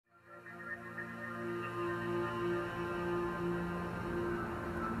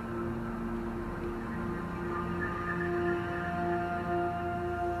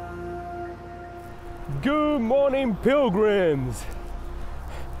Good morning, pilgrims.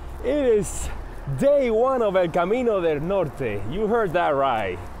 It is day one of El Camino del Norte. You heard that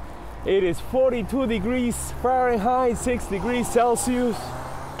right. It is 42 degrees Fahrenheit, 6 degrees Celsius,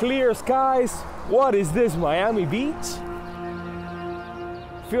 clear skies. What is this, Miami Beach?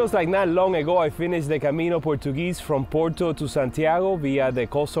 Feels like not long ago I finished the Camino Portuguese from Porto to Santiago via the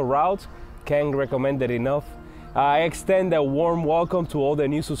coastal route. Can't recommend it enough. I extend a warm welcome to all the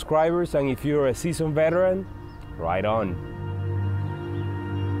new subscribers, and if you're a seasoned veteran, right on.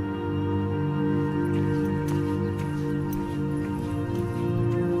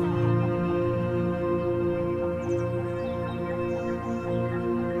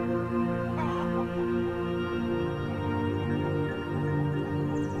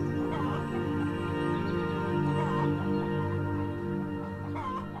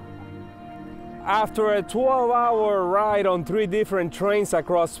 After a 12-hour ride on 3 different trains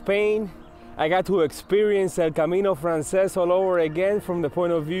across Spain, I got to experience El Camino Frances all over again from the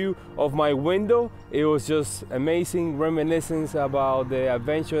point of view of my window. It was just amazing reminiscence about the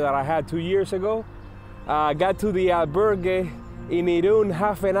adventure that I had 2 years ago. I got to the albergue in Irún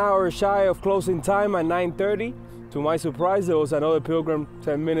half an hour shy of closing time at 9:30. To my surprise, there was another pilgrim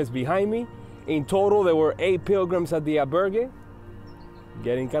 10 minutes behind me. In total, there were 8 pilgrims at the albergue.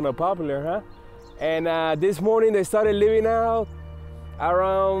 Getting kind of popular, huh? And this morning they started leaving out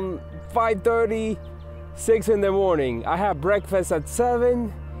around 5:30, 6 in the morning. I had breakfast at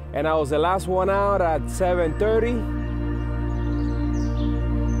 7 and I was the last one out at 7:30.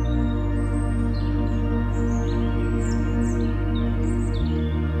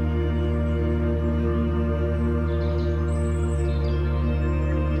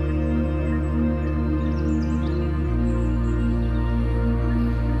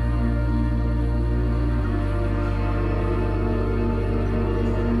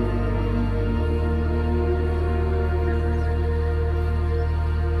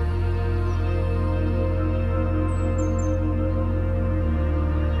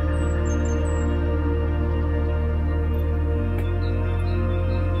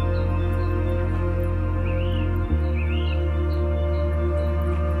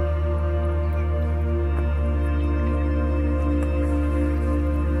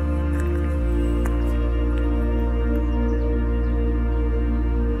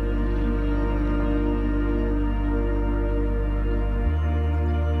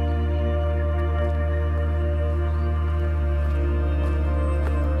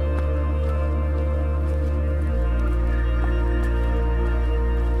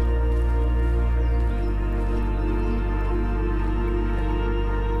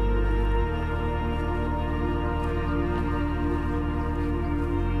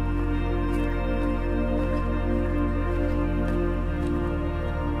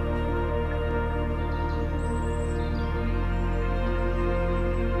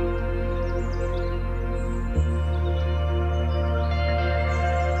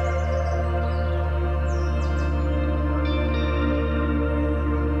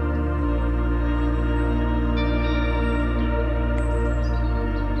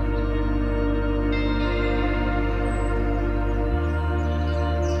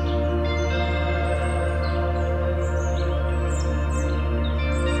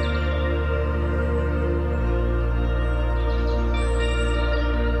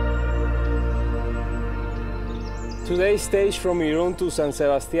 Today's stage from Irún to San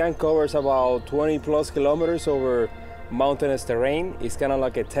Sebastian covers about 20 plus kilometers over mountainous terrain. It's kind of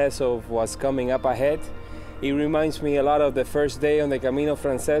like a test of what's coming up ahead. It reminds me a lot of the first day on the Camino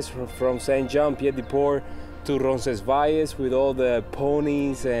Frances from Saint Jean Pied de Port to Roncesvalles, with all the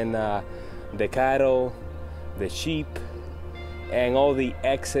ponies and the cattle, the sheep, and all the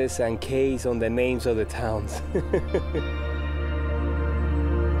X's and K's on the names of the towns.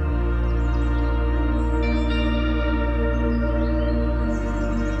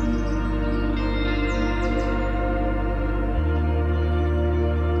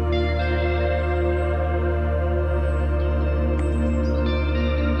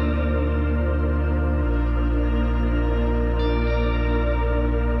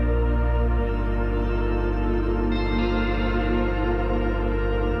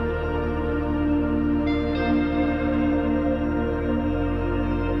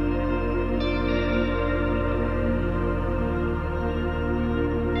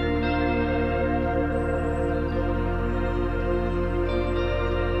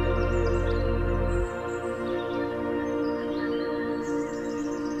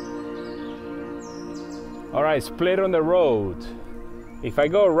 All right, split on the road. If I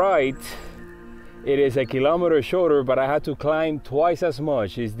go right, It is a kilometer shorter, but I had to climb twice as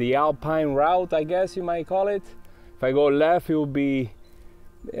much. It's the Alpine route, I guess you might call it. If I go left, it will be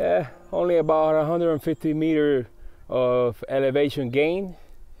only about 150 meters of elevation gain.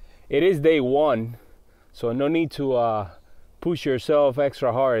 It is day one, so no need to push yourself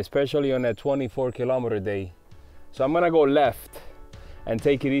extra hard, especially on a 24-kilometer day. So I'm gonna go left and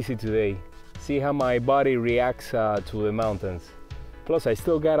take it easy today. See how my body reacts to the mountains. Plus, I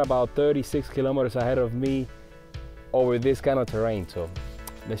still got about 36 kilometers ahead of me over this kind of terrain, so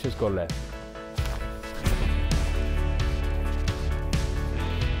let's just go left.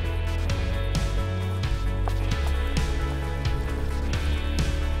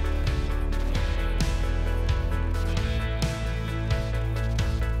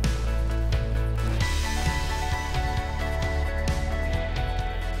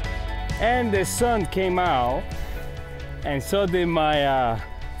 And the sun came out, and so did my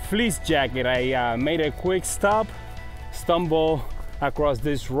fleece jacket. I made a quick stop, stumbled across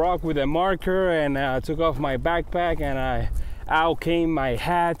this rock with a marker, and took off my backpack, and out came my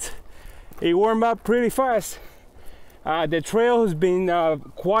hat. It warmed up pretty fast. The trail has been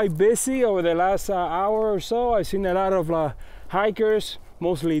quite busy over the last hour or so. I've seen a lot of hikers,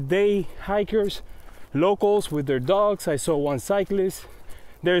 mostly day hikers, locals with their dogs. I saw one cyclist.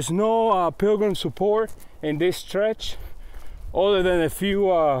 There's no pilgrim support in this stretch other than a few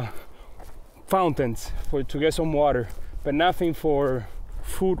fountains to get some water, but nothing for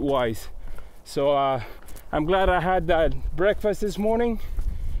food wise. So I'm glad I had that breakfast this morning,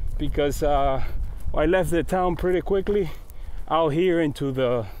 because I left the town pretty quickly out here into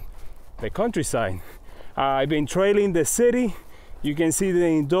the countryside. I've been trailing the city. You can see the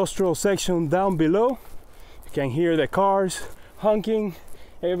industrial section down below. You can hear the cars honking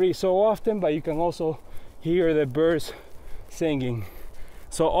every so often, but you can also hear the birds singing.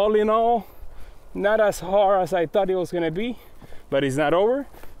 So all in all, not as hard as I thought it was gonna be, but it's not over.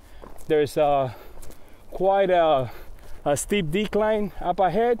 There's quite a steep decline up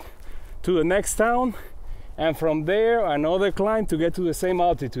ahead to the next town, and from there another climb to get to the same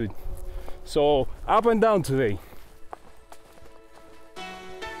altitude. So up and down today.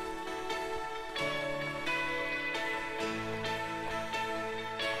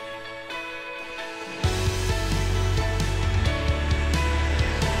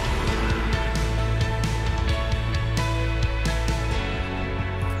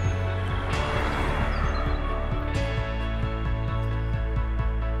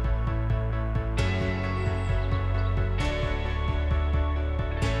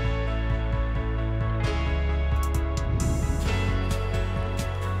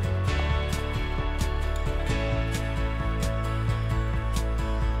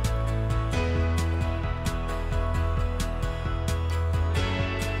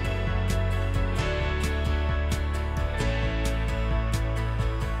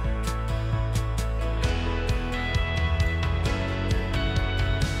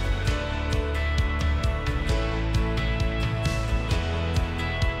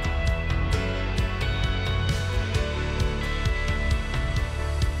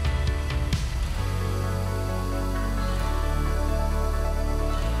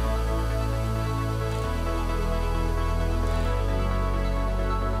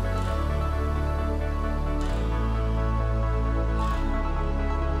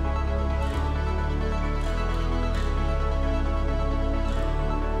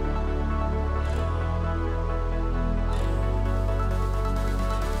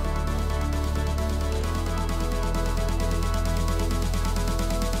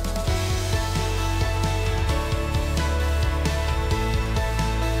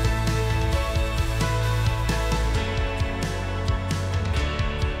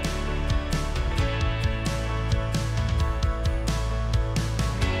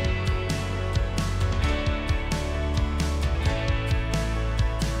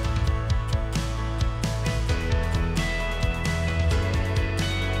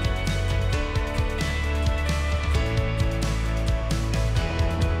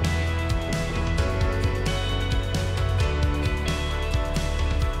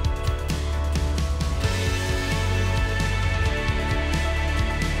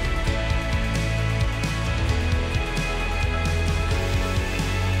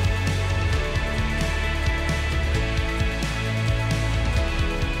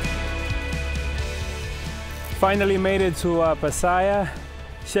 Finally made it to Pasaia.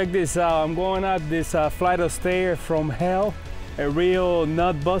 Check this out, I'm going up this flight of stairs from hell, a real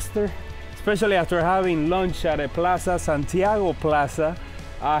nut buster. Especially after having lunch at a plaza, Santiago Plaza.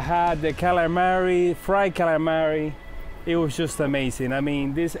 I had the calamari, fried calamari, it was just amazing. I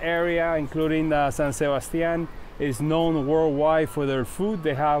mean, this area, including San Sebastian, is known worldwide for their food.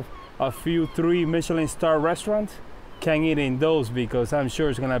 They have a few 3 Michelin star restaurants. Can't eat in those because I'm sure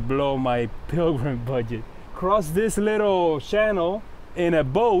it's gonna blow my pilgrim budget. Cross this little channel in a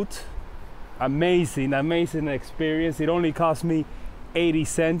boat. Amazing experience. It only cost me 80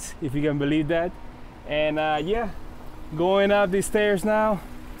 cents, if you can believe that. And yeah, going up these stairs now,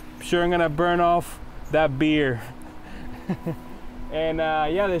 I'm sure I'm gonna burn off that beer. And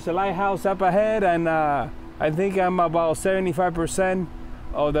yeah, there's a lighthouse up ahead, and I think I'm about 75%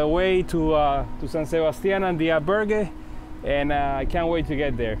 of the way to San Sebastian and the albergue, and I can't wait to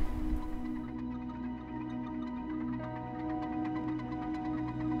get there.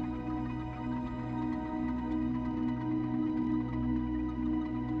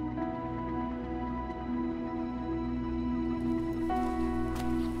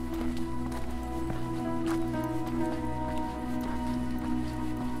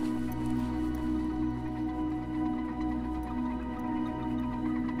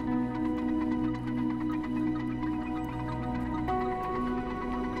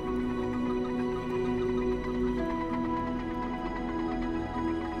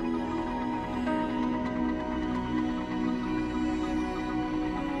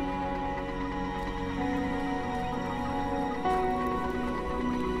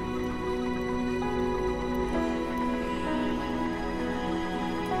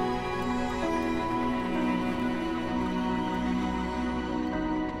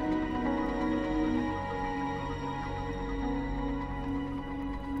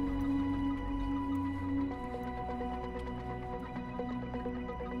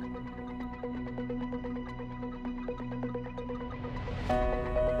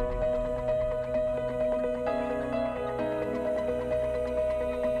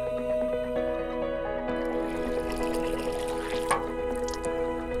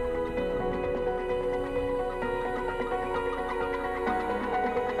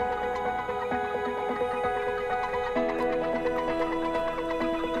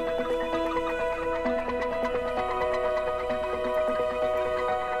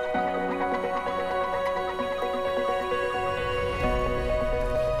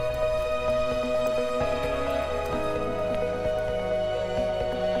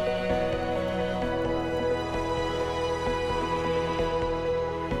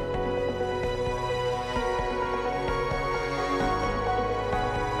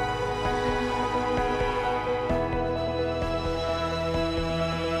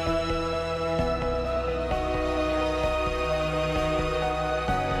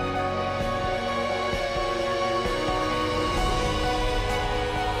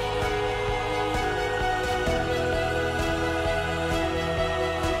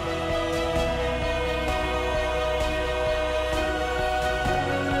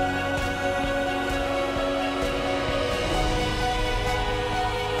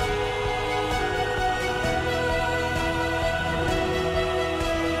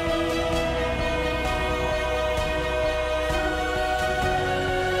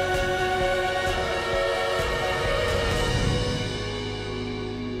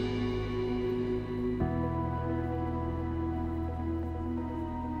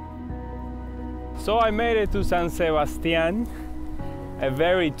 So I made it to San Sebastian, a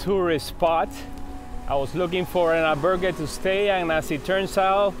very tourist spot. I was looking for an albergue to stay, and as it turns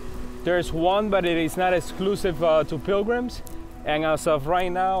out, there's one, but it is not exclusive to pilgrims. And as of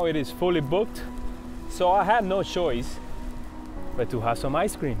right now, it is fully booked. So I had no choice but to have some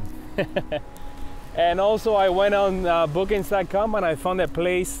ice cream. And also I went on bookings.com and I found a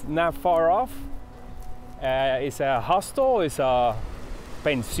place not far off. It's a hostel, it's a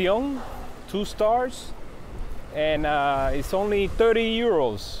Pensión, 2 stars, and it's only 30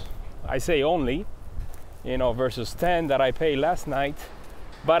 euros. I say only, you know, versus 10 that I paid last night,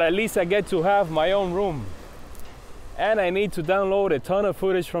 but at least I get to have my own room. And I need to download a ton of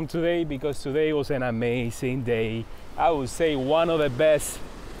footage from today because today was an amazing day. I would say one of the best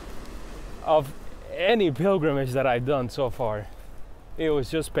of any pilgrimage that I've done so far. It was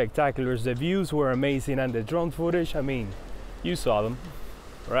just spectacular. The views were amazing, and the drone footage, I mean, you saw them,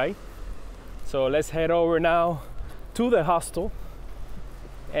 right? So let's head over now to the hostel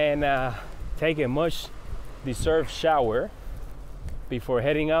and take a much deserved shower before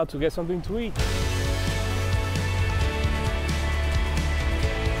heading out to get something to eat.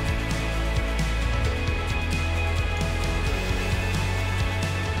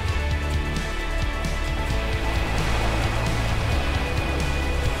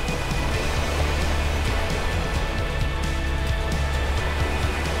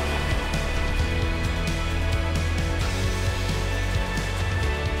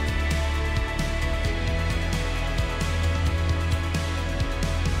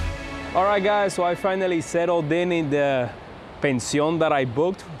 All right, guys, so I finally settled in the Pensión that I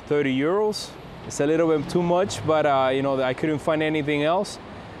booked, 30 euros. It's a little bit too much, but you know, I couldn't find anything else.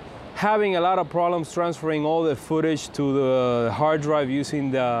 Having a lot of problems transferring all the footage to the hard drive using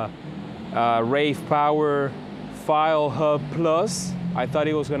the Rave Power File Hub Plus. I thought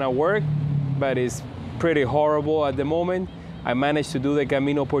it was gonna work, but it's pretty horrible at the moment. I managed to do the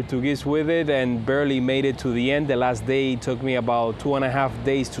Camino Portuguese with it and barely made it to the end. The last day it took me about 2.5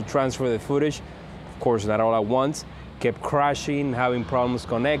 days to transfer the footage. Of course, not all at once. Kept crashing, having problems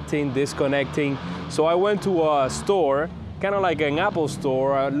connecting, disconnecting. So I went to a store, kind of like an Apple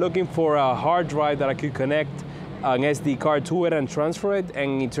store, looking for a hard drive that I could connect an SD card to it and transfer it,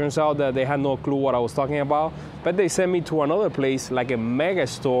 and it turns out that they had no clue what I was talking about. But they sent me to another place, like a mega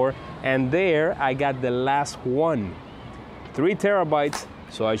store, and there I got the last one. 3 terabytes,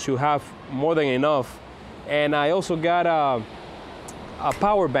 so I should have more than enough. And I also got a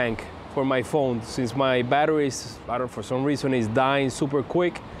power bank for my phone, since my batteries, for some reason, is dying super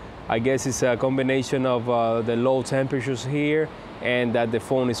quick. I guess it's a combination of the low temperatures here and that the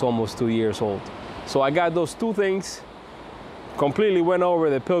phone is almost 2 years old. So I got those 2 things. Completely went over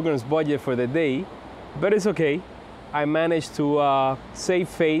the pilgrim's budget for the day, but it's okay. I managed to save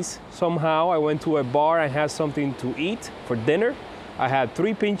face somehow. I went to a bar and had something to eat for dinner. I had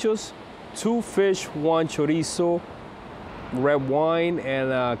 3 pinchos, 2 fish, 1 chorizo, red wine,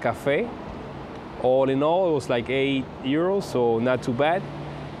 and a cafe. All in all, it was like 8 euros, so not too bad.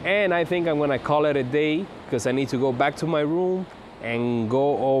 And I think I'm gonna call it a day because I need to go back to my room and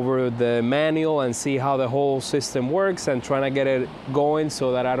go over the manual and see how the whole system works and trying to get it going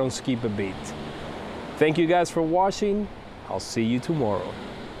so that I don't skip a beat. Thank you guys for watching. I'll see you tomorrow.